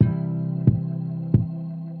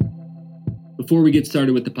Before we get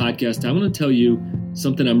started with the podcast, I want to tell you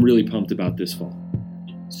something I'm really pumped about this fall.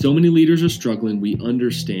 So many leaders are struggling. We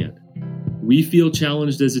understand. We feel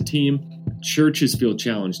challenged as a team. Churches feel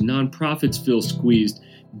challenged. Nonprofits feel squeezed.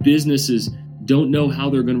 Businesses don't know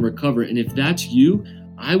how they're going to recover. And if that's you,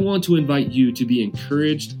 I want to invite you to be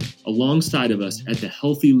encouraged alongside of us at the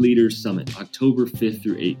Healthy Leaders Summit, October 5th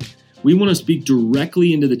through 8th. We want to speak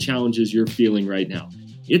directly into the challenges you're feeling right now.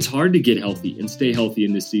 It's hard to get healthy and stay healthy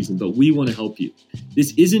in this season, but we want to help you.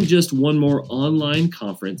 This isn't just one more online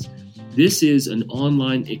conference. This is an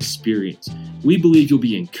online experience. We believe you'll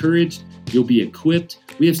be encouraged, you'll be equipped.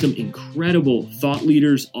 We have some incredible thought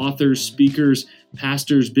leaders, authors, speakers,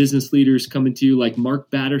 pastors, business leaders coming to you like Mark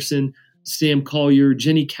Batterson, Sam Collier,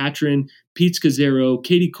 Jenny Catron, Pete Scazzaro,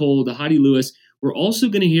 Katie Cole, Dahadi Lewis. We're also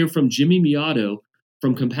going to hear from Jimmy Miato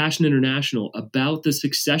from Compassion International about the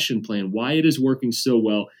succession plan, why it is working so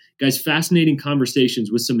well. Guys, fascinating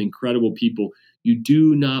conversations with some incredible people. You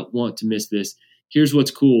do not want to miss this. Here's what's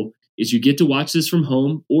cool is you get to watch this from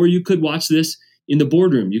home, or you could watch this in the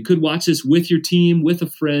boardroom. You could watch this with your team, with a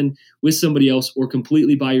friend, with somebody else, or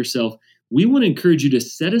completely by yourself. We want to encourage you to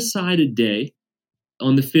set aside a day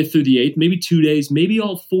on the 5th through the 8th, maybe 2 days, maybe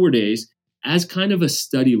all 4 days, as kind of a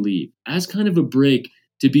study leave, as kind of a break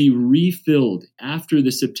to be refilled after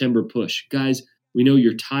the September push. Guys, we know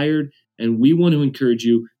you're tired, and we want to encourage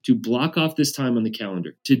you to block off this time on the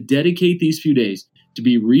calendar, to dedicate these few days to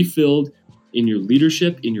be refilled in your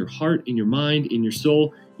leadership, in your heart, in your mind, in your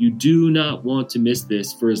soul. You do not want to miss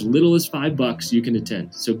this. For as little as $5, you can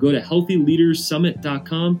attend. So go to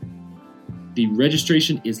healthyleaderssummit.com. The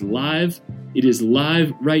registration is live. It is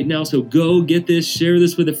live right now. So go get this, share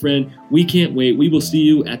this with a friend. We can't wait. We will see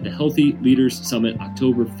you at the Healthy Leaders Summit,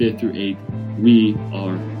 October 5th through 8th. We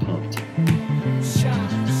are pumped.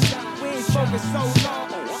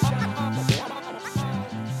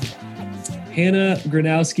 Hannah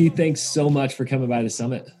Gronowski, thanks so much for coming by the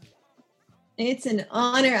summit. It's an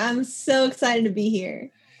honor. I'm so excited to be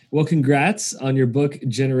here. Well, congrats on your book,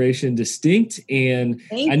 Generation Distinct. And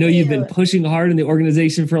I know you've been pushing hard in the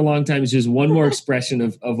organization for a long time. It's just one more expression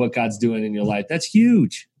of what God's doing in your life. That's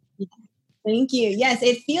huge. Thank you. Yes,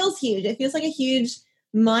 it feels huge. It feels like a huge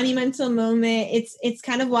monumental moment. It's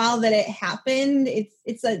kind of wild that it happened.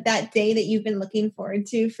 It's that day that you've been looking forward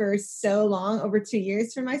to for so long, over 2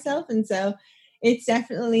 years for myself. And so it's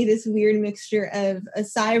definitely this weird mixture of a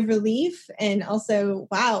sigh of relief and also,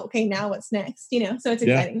 wow, okay, now what's next? So it's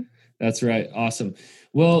exciting. Yeah, that's right. Awesome.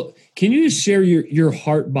 Well, can you just share your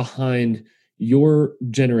heart behind your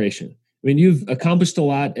generation? I mean, you've accomplished a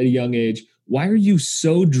lot at a young age. Why are you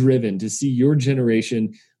so driven to see your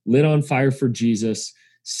generation lit on fire for Jesus,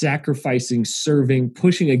 sacrificing, serving,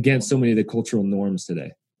 pushing against so many of the cultural norms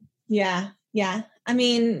today? Yeah. I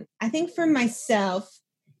mean, I think for myself,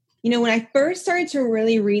 when I first started to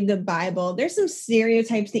really read the Bible, there's some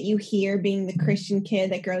stereotypes that you hear being the Christian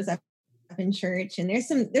kid that grows up in church. And there's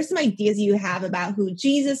some ideas you have about who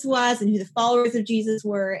Jesus was and who the followers of Jesus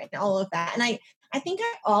were and all of that. And I think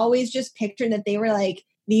I always just pictured that they were like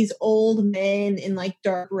these old men in like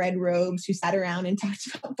dark red robes who sat around and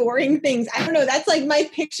talked about boring things. I don't know. That's like my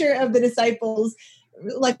picture of the disciples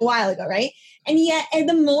like a while ago, right? And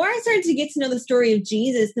the more I started to get to know the story of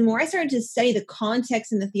Jesus, the more I started to study the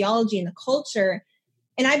context and the theology and the culture.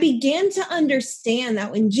 And I began to understand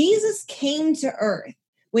that when Jesus came to earth,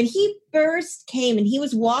 when he first came and he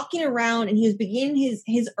was walking around and he was beginning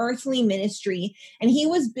his earthly ministry, and he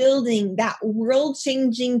was building that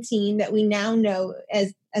world-changing team that we now know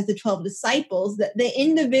as the 12 disciples, the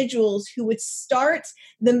individuals who would start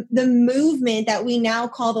the movement that we now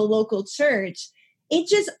call the local church. It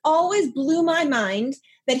just always blew my mind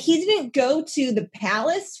that he didn't go to the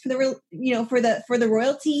palace for the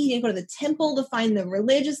royalty. He didn't go to the temple to find the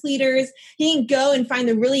religious leaders. He didn't go and find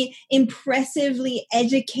the really impressively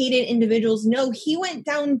educated individuals. No, he went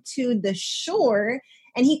down to the shore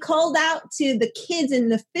and he called out to the kids in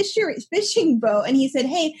the fishing boat and he said,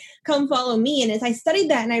 "Hey, come follow me." And as I studied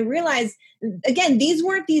that and I realized, again, these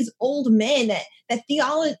weren't these old men that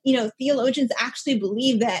theologians actually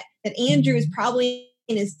believe that Andrew is probably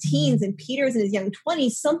in his teens and Peter's in his young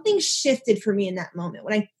 20s. Something shifted for me in that moment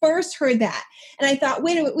when I first heard that. And I thought,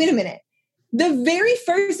 wait a minute. The very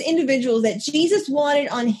first individuals that Jesus wanted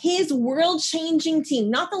on his world-changing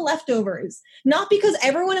team, not the leftovers, not because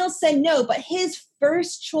everyone else said no, but his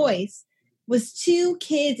first choice was 2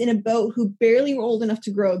 kids in a boat who barely were old enough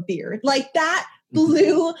to grow a beard. Like that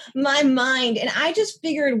blew my mind. And I just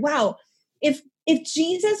figured, wow, if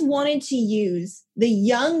Jesus wanted to use the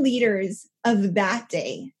young leaders of that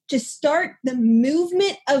day to start the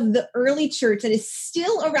movement of the early church that is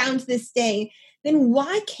still around this day, then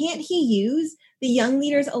why can't he use the young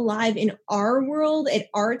leaders alive in our world at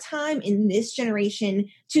our time in this generation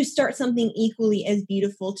to start something equally as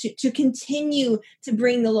beautiful, to continue to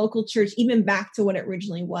bring the local church even back to what it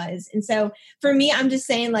originally was? And so for me, I'm just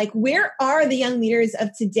saying, like, where are the young leaders of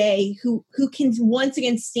today who can once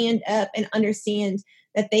again stand up and understand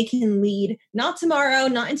that they can lead, not tomorrow,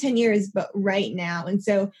 not in 10 years, but right now? And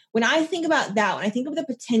so when I think about that, when I think of the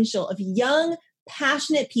potential of young,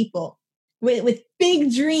 passionate people with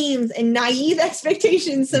big dreams and naive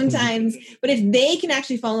expectations sometimes, but if they can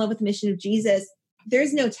actually fall in love with the mission of Jesus,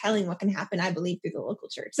 there's no telling what can happen, I believe, through the local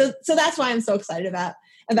church. So that's why I'm so excited about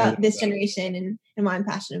this generation and why I'm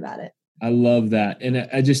passionate about it. I love that. And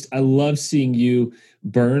I love seeing you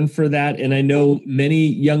burn for that. And I know many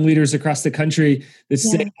young leaders across the country that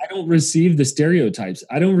say, I don't receive the stereotypes.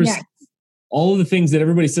 I don't receive all of the things that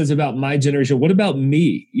everybody says about my generation. What about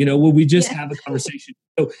me? Will we just have a conversation?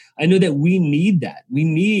 So I know that we need that. We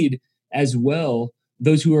need as well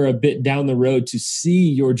those who are a bit down the road to see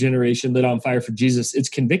your generation lit on fire for Jesus. It's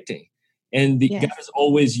convicting. And God has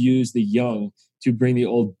always used the young to bring the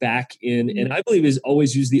old back in. And I believe has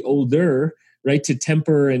always used the older, right, to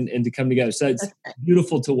temper and to come together. So it's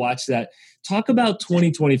beautiful to watch that. Talk about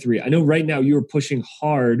 2023. I know right now you are pushing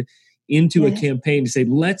hard into a campaign to say,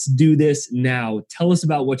 let's do this now. Tell us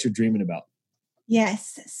about what you're dreaming about.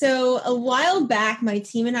 Yes. So a while back, my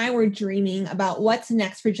team and I were dreaming about what's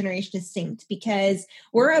next for Generation Distinct, because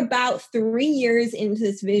we're about 3 years into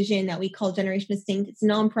this vision that we call Generation Distinct. It's a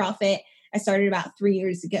nonprofit. I started about 3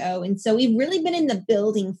 years ago. And so we've really been in the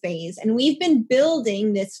building phase, and we've been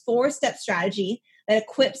building this 4-step strategy that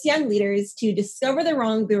equips young leaders to discover the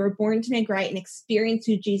wrong they were born to make right and experience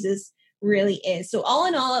who Jesus really is. So all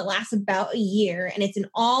in all, it lasts about a year, and it's an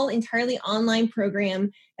all entirely online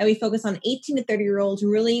program that we focus on 18 to 30-year-olds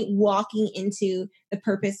really walking into the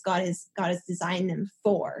purpose God has designed them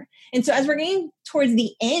for. And so as we're getting towards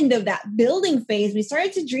the end of that building phase, we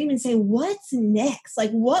started to dream and say, what's next?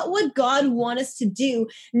 Like, what would God want us to do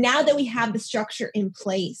now that we have the structure in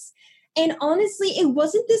place? And honestly, it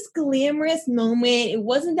wasn't this glamorous moment. It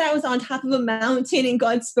wasn't that I was on top of a mountain and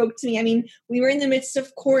God spoke to me. I mean, we were in the midst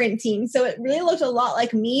of quarantine. So it really looked a lot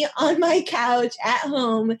like me on my couch at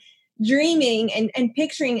home, dreaming and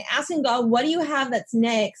picturing, asking God, what do you have that's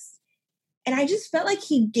next? And I just felt like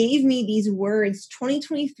he gave me these words,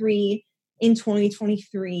 2023 in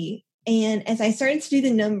 2023. And as I started to do the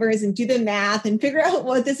numbers and do the math and figure out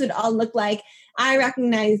what this would all look like, I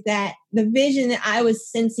recognized that the vision that I was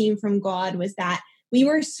sensing from God was that we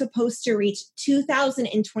were supposed to reach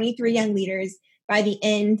 2,023 young leaders by the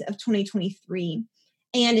end of 2023.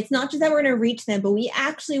 And it's not just that we're going to reach them, but we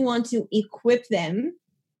actually want to equip them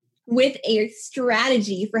with a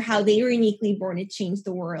strategy for how they were uniquely born to change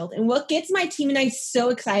the world. And what gets my team and I so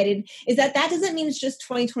excited is that doesn't mean it's just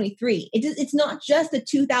 2023. It's not just the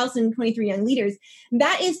 2023 young leaders.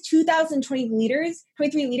 That is 2023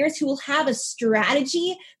 leaders who will have a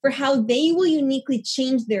strategy for how they will uniquely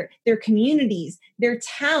change their communities, their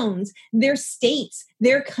towns, their states,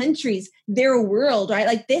 their countries, their world, right?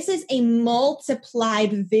 Like, this is a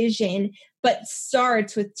multiplied vision, but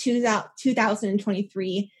starts with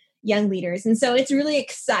 2023 young leaders. And so it's really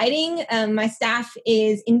exciting. My staff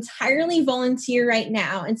is entirely volunteer right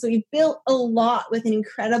now. And so we've built a lot with an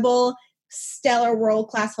incredible, stellar,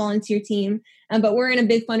 world-class volunteer team. But we're in a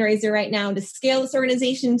big fundraiser right now to scale this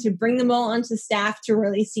organization, to bring them all onto staff, to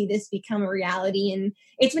really see this become a reality. And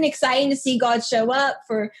it's been exciting to see God show up,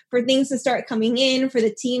 for things to start coming in, for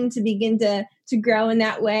the team to begin to grow in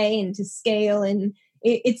that way and to scale. And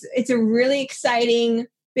it's a really exciting,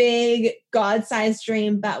 big, God-sized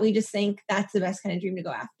dream, but we just think that's the best kind of dream to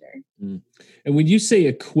go after. And when you say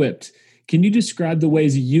equipped, can you describe the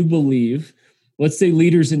ways you believe, let's say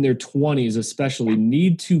leaders in their 20s especially,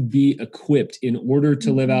 need to be equipped in order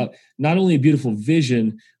to live out not only a beautiful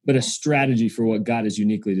vision, but a strategy for what God has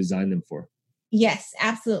uniquely designed them for? Yes,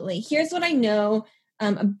 absolutely. Here's what I know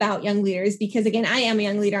about young leaders, because again, I am a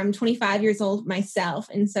young leader. I'm 25 years old myself.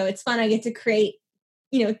 And so it's fun. I get to create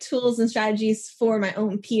tools and strategies for my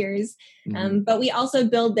own peers. But we also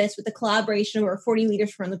build this with the collaboration of over 40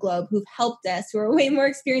 leaders from around the globe who've helped us, who are way more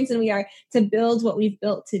experienced than we are, to build what we've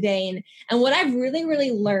built today. And what I've really,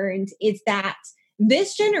 really learned is that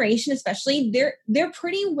this generation, especially, they're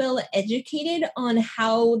pretty well educated on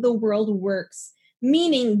how the world works,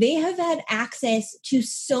 meaning they have had access to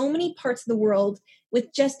so many parts of the world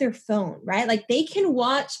with just their phone, right? Like, they can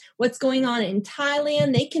watch what's going on in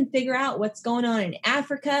Thailand. They can figure out what's going on in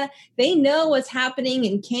Africa. They know what's happening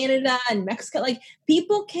in Canada and Mexico. Like,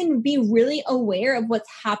 people can be really aware of what's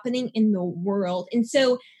happening in the world. And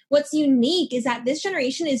so what's unique is that this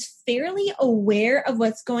generation is fairly aware of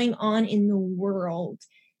what's going on in the world.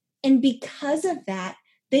 And because of that,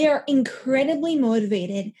 they are incredibly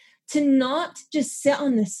motivated to not just sit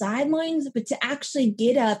on the sidelines, but to actually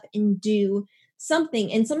get up and do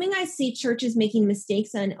something. And something I see churches making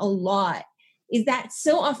mistakes on a lot is that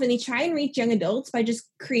so often they try and reach young adults by just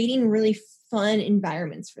creating really fun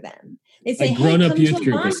environments for them. They say, like hey, grown-up come to youth a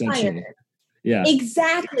group, bonfire. essentially. Yeah,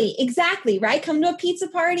 Exactly, right? Come to a pizza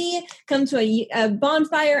party, come to a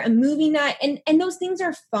bonfire, a movie night, and those things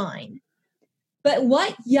are fine. But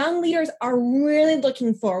what young leaders are really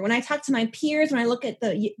looking for, when I talk to my peers, when I look at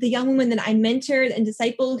the young women that I mentored and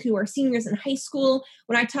disciple who are seniors in high school,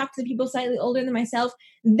 when I talk to the people slightly older than myself,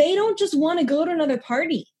 they don't just want to go to another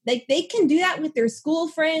party. Like, they can do that with their school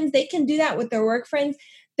friends. They can do that with their work friends.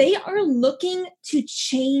 They are looking to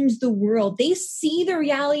change the world. They see the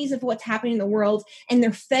realities of what's happening in the world, and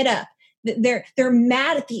they're fed up. They're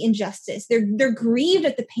mad at the injustice. They're grieved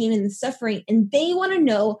at the pain and the suffering, and they want to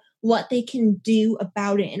know what they can do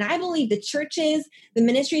about it. And I believe the churches, the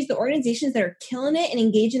ministries, the organizations that are killing it and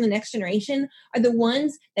engaging the next generation are the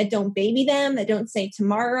ones that don't baby them, that don't say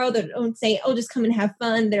tomorrow, that don't say, oh, just come and have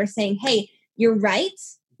fun, that are saying, hey, you're right.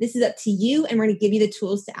 This is up to you, and we're going to give you the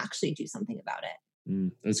tools to actually do something about it.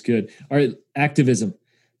 That's good. All right, activism.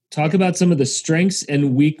 Talk about some of the strengths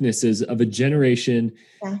and weaknesses of a generation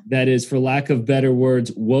that is, for lack of better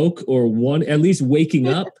words, woke, or at least waking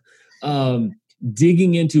up,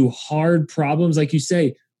 digging into hard problems, like you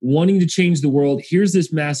say, wanting to change the world. Here's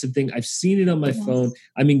this massive thing. I've seen it on my phone.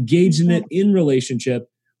 I'm engaged in it in relationship.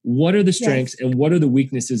 What are the strengths and what are the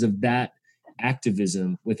weaknesses of that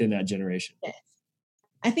activism within that generation?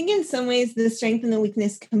 I think in some ways the strength and the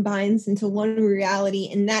weakness combines into one reality,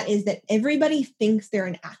 and that is that everybody thinks they're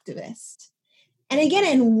an activist. And again,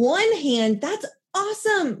 in one hand, that's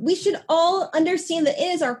awesome. We should all understand that it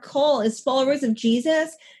is our call as followers of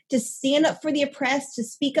Jesus to stand up for the oppressed, to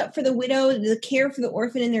speak up for the widow, to care for the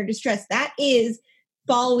orphan in their distress. That is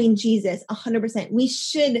following Jesus 100%. We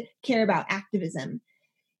should care about activism.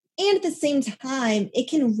 And at the same time, it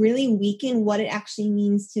can really weaken what it actually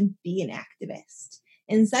means to be an activist.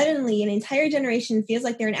 And suddenly an entire generation feels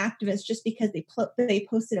like they're an activist just because they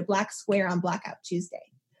posted a black square on Blackout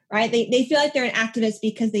Tuesday, right? They feel like they're an activist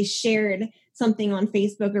because they shared something on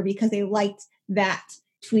Facebook or because they liked that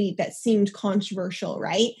tweet that seemed controversial,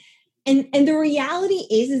 right? And the reality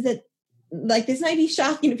is that, like, this might be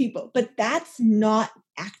shocking to people, but that's not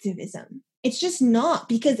activism. It's just not,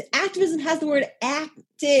 because activism has the word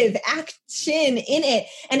active, action in it.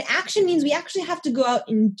 And action means we actually have to go out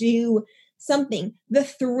and do something. The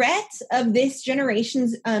threat of this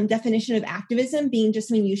generation's definition of activism being just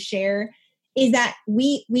when you share is that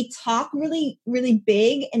we talk really, really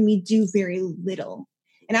big and we do very little.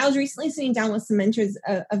 And I was recently sitting down with some mentors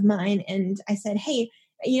of mine, and I said, hey,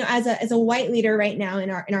 as a white leader right now in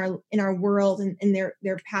our world, and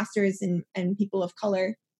they're pastors and people of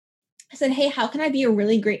color, I said, hey, how can I be a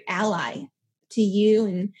really great ally to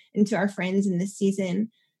you and to our friends in this season?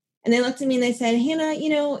 And they looked at me and they said, Hannah,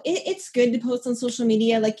 it's good to post on social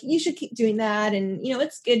media. Like, you should keep doing that. And,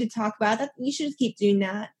 it's good to talk about that. You should just keep doing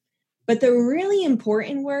that. But the really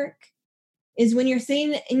important work is when you're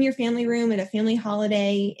sitting in your family room at a family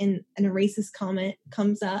holiday and a racist comment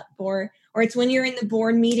comes up, or it's when you're in the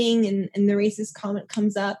board meeting and the racist comment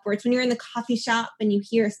comes up, or it's when you're in the coffee shop and you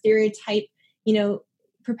hear a stereotype,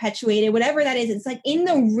 perpetuated, whatever that is. It's like in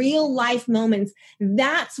the real life moments,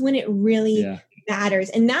 that's when it really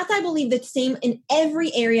matters. And that's, I believe, the same in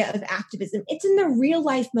every area of activism. It's in the real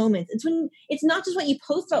life moments. It's when it's not just what you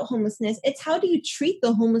post about homelessness. It's how do you treat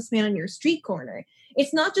the homeless man on your street corner?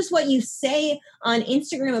 It's not just what you say on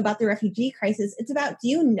Instagram about the refugee crisis. It's about, do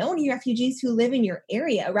you know any refugees who live in your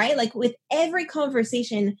area, right? Like, with every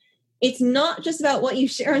conversation, it's not just about what you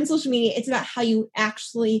share on social media. It's about how you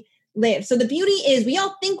actually live. So the beauty is, we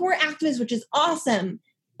all think we're activists, which is awesome.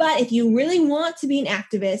 But if you really want to be an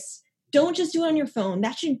activist, don't just do it on your phone.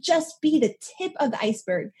 That should just be the tip of the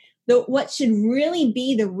iceberg. What should really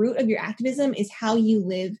be the root of your activism is how you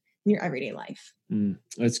live in your everyday life.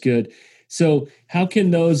 That's good. So how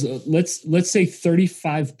can those, let's say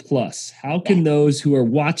 35 plus, how can those who are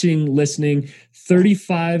watching, listening,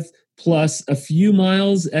 35 plus, a few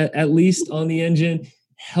miles at least on the engine,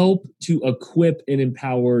 help to equip and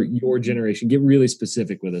empower your generation? Get really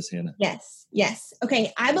specific with us, Hannah. Yes.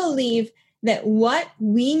 Okay. I believe that what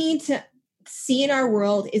we need to see in our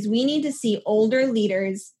world is we need to see older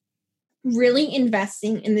leaders really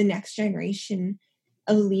investing in the next generation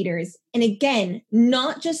of leaders. And again,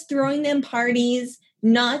 not just throwing them parties,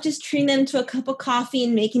 not just treating them to a cup of coffee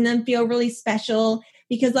and making them feel really special.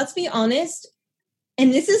 Because let's be honest,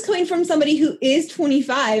 and this is coming from somebody who is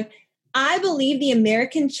 25, I believe the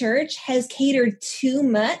American church has catered too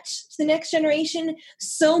much to the next generation,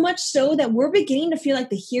 so much so that we're beginning to feel like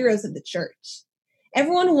the heroes of the church.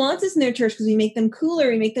 Everyone wants us in their church because we make them cooler,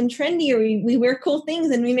 we make them trendier, we wear cool things,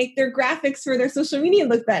 and we make their graphics for their social media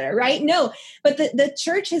look better, right? No, but the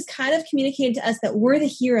church has kind of communicated to us that we're the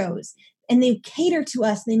heroes, and they cater to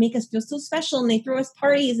us, and they make us feel so special, and they throw us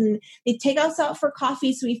parties, and they take us out for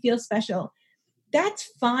coffee so we feel special. That's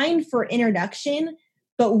fine for introduction,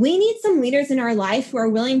 but we need some leaders in our life who are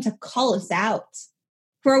willing to call us out,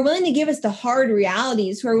 who are willing to give us the hard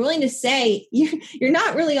realities, who are willing to say, you're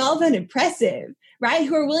not really all that impressive, right?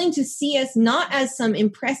 Who are willing to see us not as some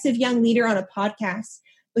impressive young leader on a podcast,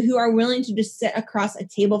 but who are willing to just sit across a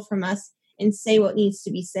table from us and say what needs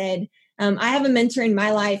to be said. I have a mentor in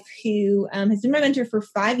my life who has been my mentor for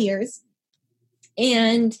 5 years.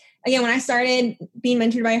 And again, when I started being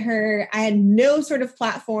mentored by her, I had no sort of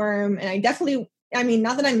platform. And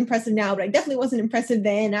not that I'm impressive now, but I definitely wasn't impressive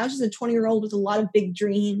then. I was just a 20-year-old with a lot of big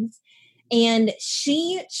dreams. And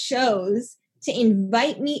she chose to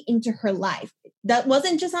invite me into her life. That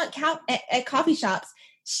wasn't just at coffee shops.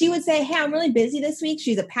 She would say, hey, I'm really busy this week.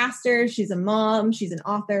 She's a pastor. She's a mom. She's an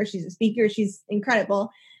author. She's a speaker. She's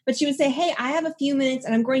incredible. But she would say, hey, I have a few minutes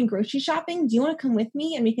and I'm going grocery shopping. Do you want to come with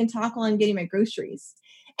me? And we can talk while I'm getting my groceries.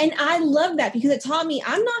 And I love that because it taught me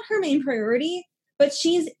I'm not her main priority, but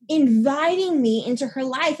she's inviting me into her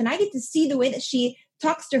life. And I get to see the way that she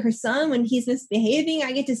talks to her son when he's misbehaving.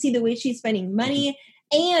 I get to see the way she's spending money.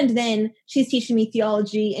 And then she's teaching me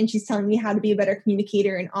theology and she's telling me how to be a better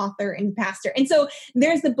communicator and author and pastor. And so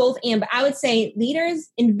there's the both and. But I would say leaders,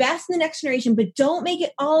 invest in the next generation, but don't make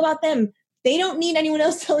it all about them. They don't need anyone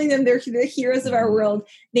else telling them they're the heroes of our world.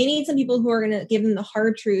 They need some people who are going to give them the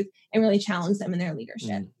hard truth and really challenge them in their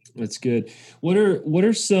leadership. That's good. What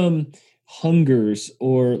are some hungers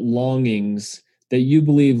or longings that you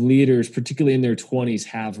believe leaders, particularly in their 20s,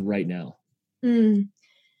 have right now?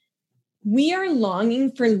 We are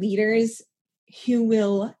longing for leaders who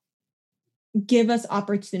will give us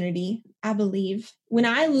opportunity, I believe. When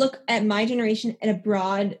I look at my generation at a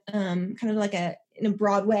broad, in a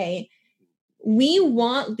broad way, we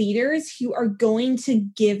want leaders who are going to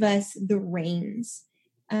give us the reins.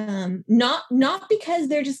 Not because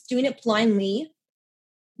they're just doing it blindly,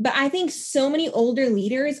 but I think so many older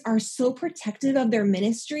leaders are so protective of their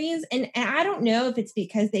ministries. And I don't know if it's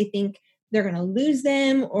because they think they're going to lose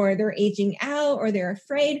them or they're aging out or they're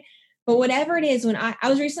afraid. But whatever it is, when I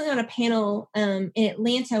was recently on a panel in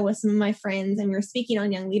Atlanta with some of my friends and we were speaking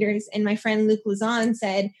on young leaders, and my friend Luke Lazan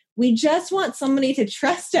said, we just want somebody to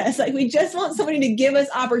trust us. Like, we just want somebody to give us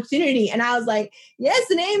opportunity. And I was like, yes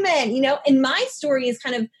and amen. And my story is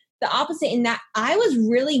kind of the opposite in that I was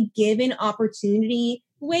really given opportunity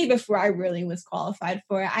way before I really was qualified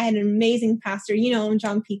for it. I had an amazing pastor,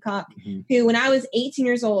 John Peacock, who when I was 18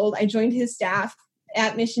 years old, I joined his staff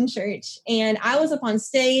at Mission Church. And I was up on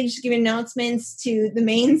stage giving announcements to the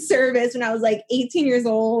main service when I was like 18 years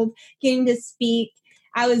old, getting to speak.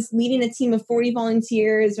 I was leading a team of 40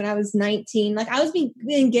 volunteers when I was 19. Like, I was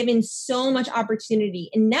being given so much opportunity.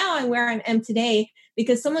 And now I'm where I am today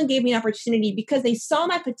because someone gave me an opportunity because they saw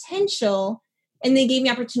my potential and they gave me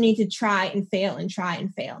opportunity to try and fail and try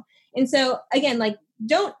and fail. And so again, like,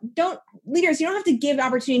 don't leaders, you don't have to give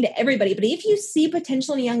opportunity to everybody, but if you see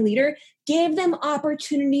potential in a young leader, give them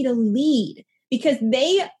opportunity to lead, because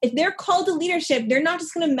if they're called to leadership, they're not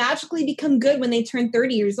just going to magically become good when they turn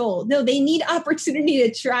 30 years old. No, they need opportunity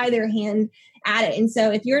to try their hand at it. And so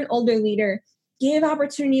if you're an older leader, give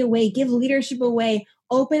opportunity away, give leadership away,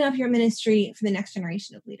 open up your ministry for the next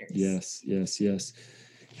generation of leaders. Yes.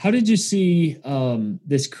 How did you see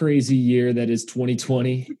this crazy year that is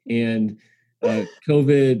 2020 and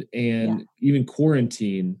COVID and even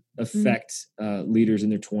quarantine affect leaders in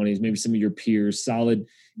their 20s, maybe some of your peers, solid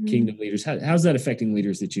kingdom leaders? How's that affecting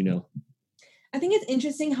leaders that you know? I think it's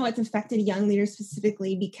interesting how it's affected young leaders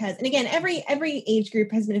specifically because, and again, every age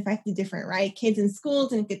group has been affected different, right? Kids in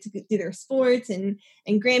schools and get to do their sports and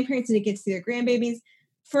grandparents and it gets to their grandbabies.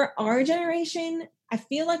 For our generation, I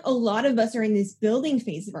feel like a lot of us are in this building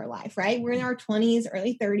phase of our life, right? We're in our 20s,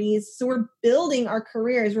 early 30s. So we're building our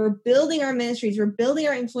careers, we're building our ministries, we're building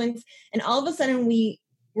our influence. And all of a sudden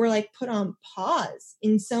we're like put on pause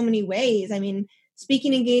in so many ways. I mean,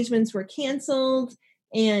 speaking engagements were canceled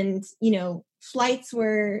and, flights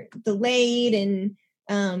were delayed and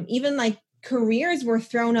even like careers were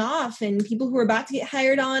thrown off and people who were about to get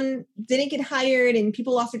hired on didn't get hired and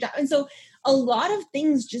people lost their job. And so a lot of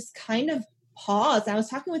things just kind of paused. I was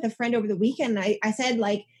talking with a friend over the weekend and I said,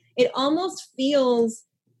 like, it almost feels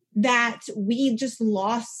that we just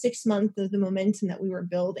lost 6 months of the momentum that we were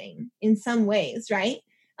building in some ways, right?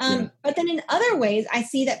 But then in other ways, I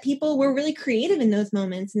see that people were really creative in those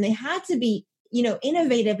moments, and they had to be,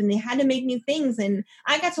 innovative, and they had to make new things. And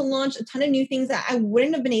I got to launch a ton of new things that I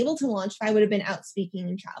wouldn't have been able to launch if I would have been out speaking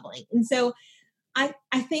and traveling. And so I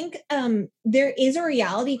think there is a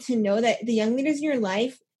reality to know that the young leaders in your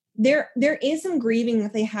life, there is some grieving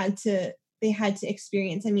that they had to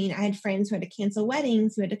experience. I mean, I had friends who had to cancel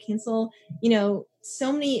weddings, who had to cancel,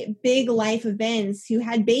 so many big life events, who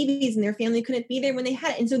had babies and their family couldn't be there when they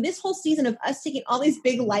had it. And so this whole season of us taking all these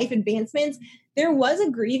big life advancements, there was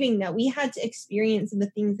a grieving that we had to experience of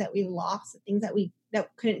the things that we lost, the things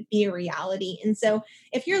that couldn't be a reality. And so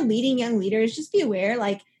if you're leading young leaders, just be aware,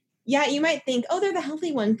 like, yeah, you might think, oh, they're the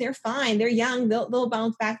healthy ones. They're fine. They're young. They'll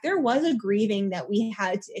bounce back. There was a grieving that we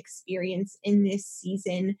had to experience in this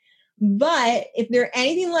season. But if they're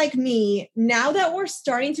anything like me, now that we're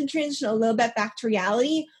starting to transition a little bit back to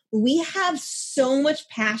reality, we have so much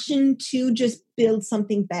passion to just build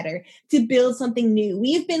something better, to build something new.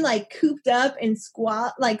 We've been like cooped up and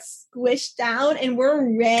squished down, and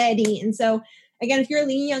we're ready. And so again, if you're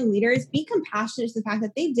leading young leaders, be compassionate to the fact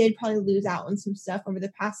that they did probably lose out on some stuff over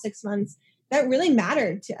the past 6 months that really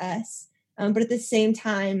mattered to us. But at the same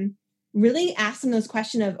time, really ask them those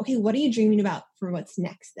questions of, okay, what are you dreaming about for what's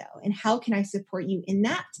next though? And how can I support you in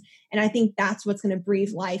that? And I think that's what's going to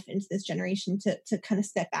breathe life into this generation to kind of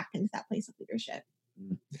step back into that place of leadership.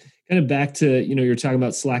 Kind of back to, you're talking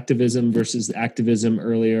about slacktivism versus activism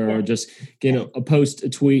earlier, or just, a post, a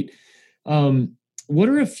tweet. What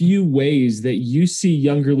are a few ways that you see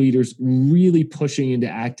younger leaders really pushing into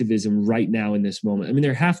activism right now in this moment? I mean,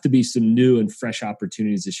 there have to be some new and fresh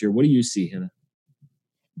opportunities this year. What do you see, Hannah?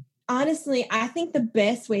 Honestly, I think the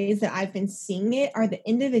best ways that I've been seeing it are the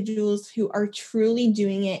individuals who are truly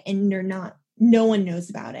doing it and no one knows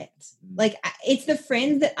about it. Like, it's the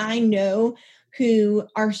friends that I know who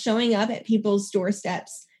are showing up at people's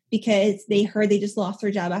doorsteps because they heard they just lost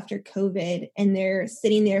their job after COVID, and they're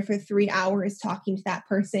sitting there for 3 hours talking to that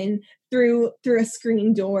person through a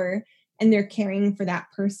screen door, and they're caring for that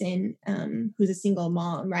person who's a single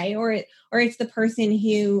mom, right? Or it's the person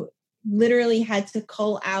who literally had to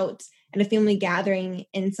call out at a family gathering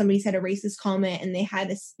and somebody said a racist comment, and they had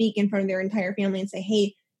to speak in front of their entire family and say,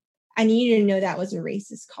 hey, I need you to know that was a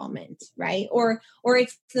racist comment, right? Or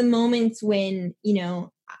it's the moments when,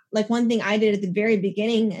 like one thing I did at the very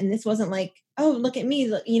beginning, and this wasn't like, oh, look at me,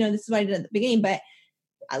 this is what I did at the beginning, but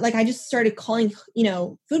like I just started calling,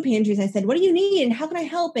 food pantries. I said, what do you need? And how can I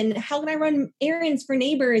help? And how can I run errands for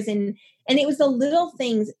neighbors? And it was the little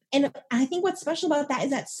things. And I think what's special about that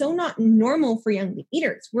is that's so not normal for young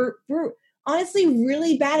leaders. We're honestly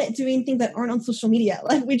really bad at doing things that aren't on social media.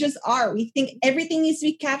 Like we just are. We think everything needs to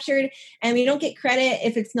be captured, and we don't get credit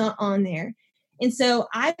if it's not on there. And so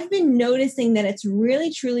I've been noticing that it's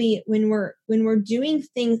really, truly when we're doing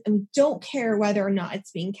things and we don't care whether or not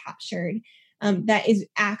it's being captured, that is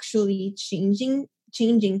actually changing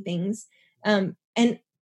things. And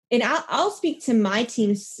I'll speak to my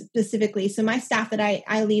team specifically. So my staff that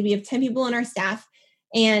I lead, we have 10 people on our staff,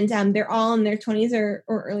 and they're all in their 20s or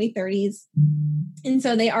early 30s. And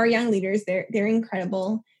so they are young leaders. They're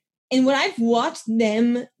incredible. And what I've watched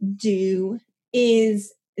them do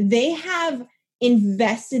is they have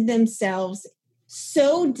invested themselves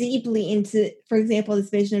so deeply into, for example, this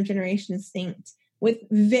vision of Generation Distinct with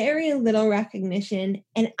very little recognition.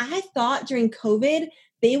 And I thought during COVID,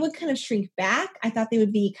 they would kind of shrink back. I thought they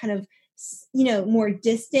would be kind of, more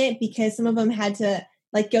distant because some of them had to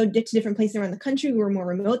go to different places around the country. We were more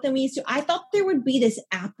remote than we used to. I thought there would be this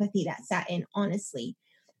apathy that sat in, honestly.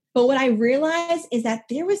 But what I realized is that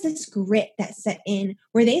there was this grit that set in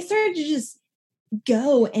where they started to just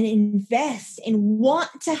go and invest and want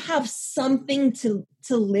to have something to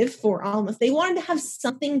live for almost. They wanted to have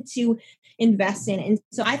something to invest in. And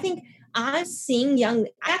so I think I'm seeing I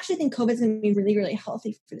actually think COVID is going to be really, really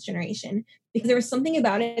healthy for this generation because there was something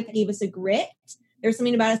about it that gave us a grit. There's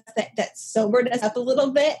something about us that sobered us up a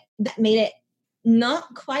little bit, that made it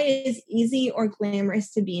not quite as easy or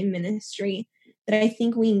glamorous to be in ministry that I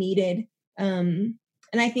think we needed. And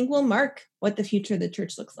I think will mark what the future of the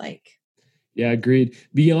church looks like. Yeah, agreed.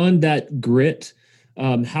 Beyond that grit,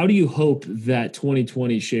 how do you hope that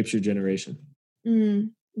 2020 shapes your generation?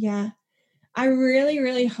 Yeah, I really,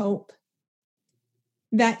 really hope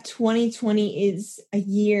that 2020 is a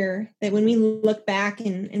year that when we look back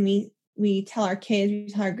and we tell our kids, we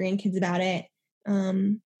tell our grandkids about it.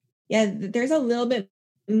 There's a little bit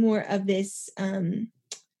more of this,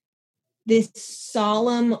 this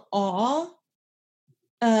solemn awe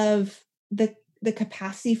of the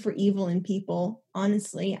capacity for evil in people.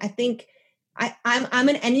 Honestly, I think I'm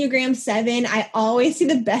an Enneagram 7. I always see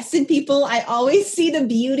the best in people. I always see the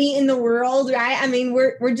beauty in the world, right? I mean,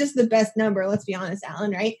 we're just the best number. Let's be honest,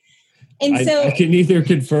 Alan, right? And so I can neither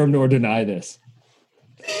confirm nor deny this.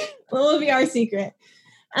 Well, it'll be our secret.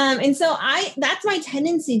 And so that's my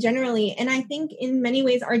tendency generally. And I think in many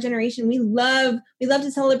ways, our generation, we love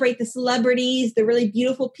to celebrate the celebrities, the really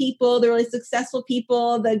beautiful people, the really successful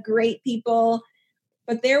people, the great people.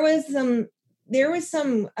 But there was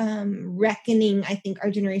some reckoning I think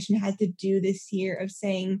our generation had to do this year of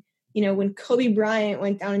saying, when Kobe Bryant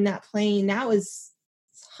went down in that plane, that was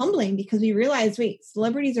humbling because we realized, wait,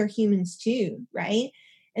 celebrities are humans too, right?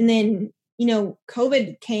 And then,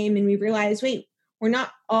 COVID came and we realized, wait, we're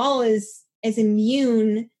not all as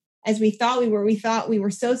immune as we thought we were. We thought we were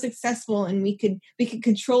so successful and we could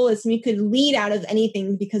control this and we could lead out of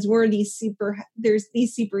anything because there's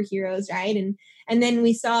these superheroes, right? And then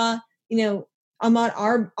we saw,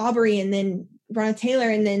 Ahmaud Arbery and then Breonna Taylor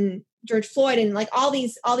and then George Floyd and like all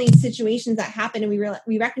these situations that happened, and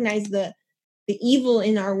we recognize the evil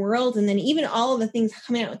in our world, and then even all of the things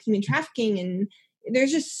coming out with human trafficking, and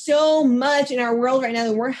there's just so much in our world right now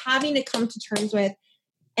that we're having to come to terms with.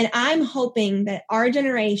 And I'm hoping that our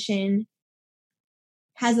generation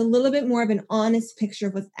has a little bit more of an honest picture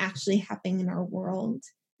of what's actually happening in our world,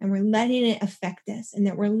 and we're letting it affect us, and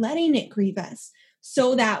that we're letting it grieve us,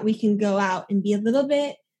 so that we can go out and be a little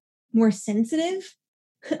bit more sensitive,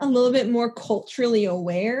 a little bit more culturally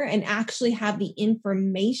aware, and actually have the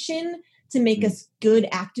information to make us good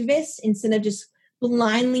activists instead of just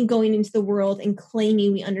blindly going into the world and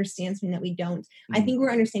claiming we understand something that we don't. I think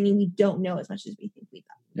we're understanding we don't know as much as we think we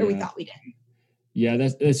thought, or we thought we did. Yeah,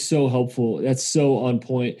 that's so helpful. That's so on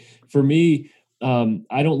point. For me,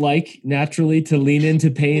 I don't like naturally to lean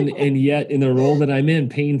into pain, and yet in the role that I'm in,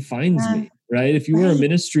 pain finds me, right? If you were a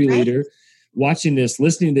ministry leader watching this,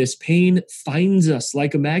 listening to this, pain finds us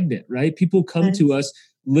like a magnet, right? People come to us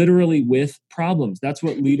literally with problems. That's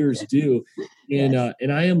what leaders do. And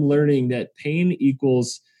I am learning that pain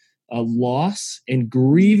equals a loss, and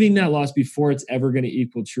grieving that loss before it's ever going to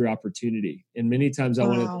equal true opportunity. And many times I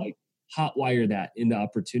want to hotwire that into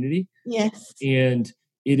opportunity. Yes. And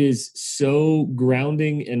it is so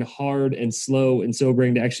grounding and hard and slow and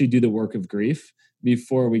sobering to actually do the work of grief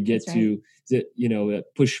before we get to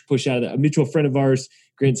push out of that. A mutual friend of ours,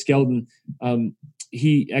 Grant Skelton,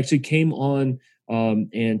 he actually came on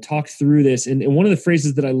and talked through this. And one of the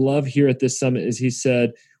phrases that I love here at this summit is he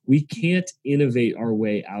said, we can't innovate our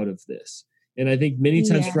way out of this. And I think many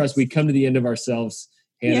times for us, we come to the end of ourselves,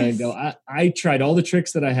 Hannah, and go, I tried all the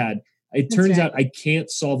tricks that I had. It turns out I can't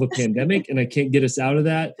solve a pandemic, and I can't get us out of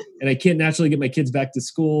that. And I can't naturally get my kids back to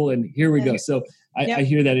school. And here we go. So I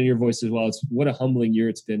hear that in your voice as well. It's what a humbling year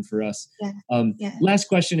it's been for us. Last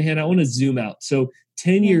question, Hannah, I want to zoom out. So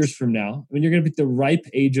 10 years from now, when you're going to be at the ripe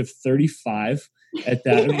age of 35 at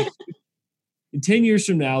that, in 10 years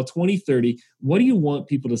from now, 2030, what do you want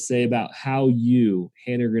people to say about how you,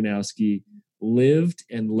 Hannah Gronowski, lived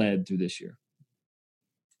and led through this year?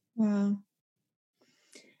 Wow.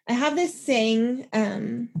 I have this saying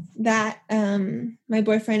that my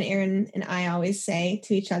boyfriend Aaron and I always say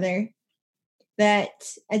to each other,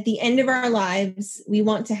 that at the end of our lives, we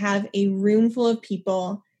want to have a room full of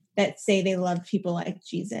people that say they love people like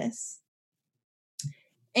Jesus.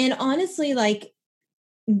 And honestly,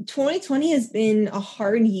 2020 has been a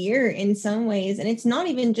hard year in some ways, and it's not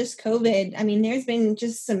even just COVID. I mean, there's been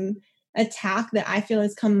just some attack that I feel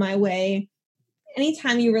has come my way.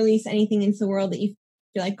 Anytime you release anything into the world that you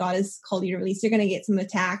feel like God has called you to release, you're going to get some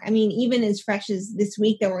attack. I mean, even as fresh as this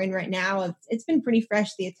week that we're in right now, it's been pretty fresh,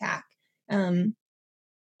 the attack. And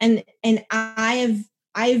I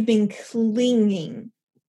have been clinging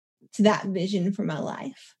to that vision for my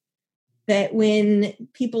life, that when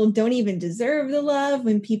people don't even deserve the love,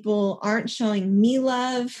 when people aren't showing me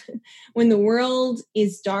love, when the world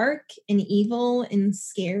is dark and evil and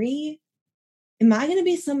scary, am I going to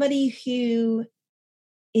be somebody who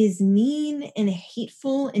is mean and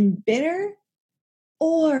hateful and bitter?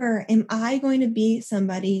 Or am I going to be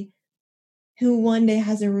somebody who one day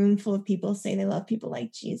has a room full of people say they love people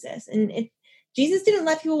like Jesus? And Jesus didn't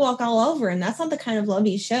let people walk all over him. That's not the kind of love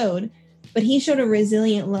he showed. But he showed a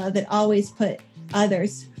resilient love that always put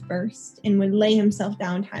others first and would lay himself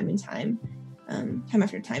down time and time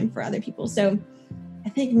after time for other people. So I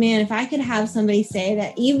think, man, if I could have somebody say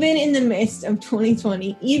that even in the midst of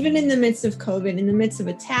 2020, even in the midst of COVID, in the midst of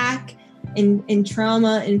attack and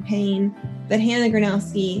trauma and pain, that Hannah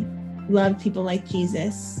Gronowski loved people like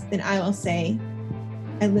Jesus, then I will say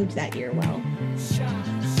I lived that year well.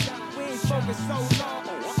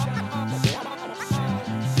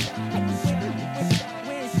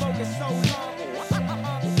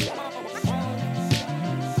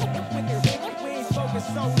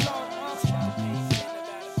 show me.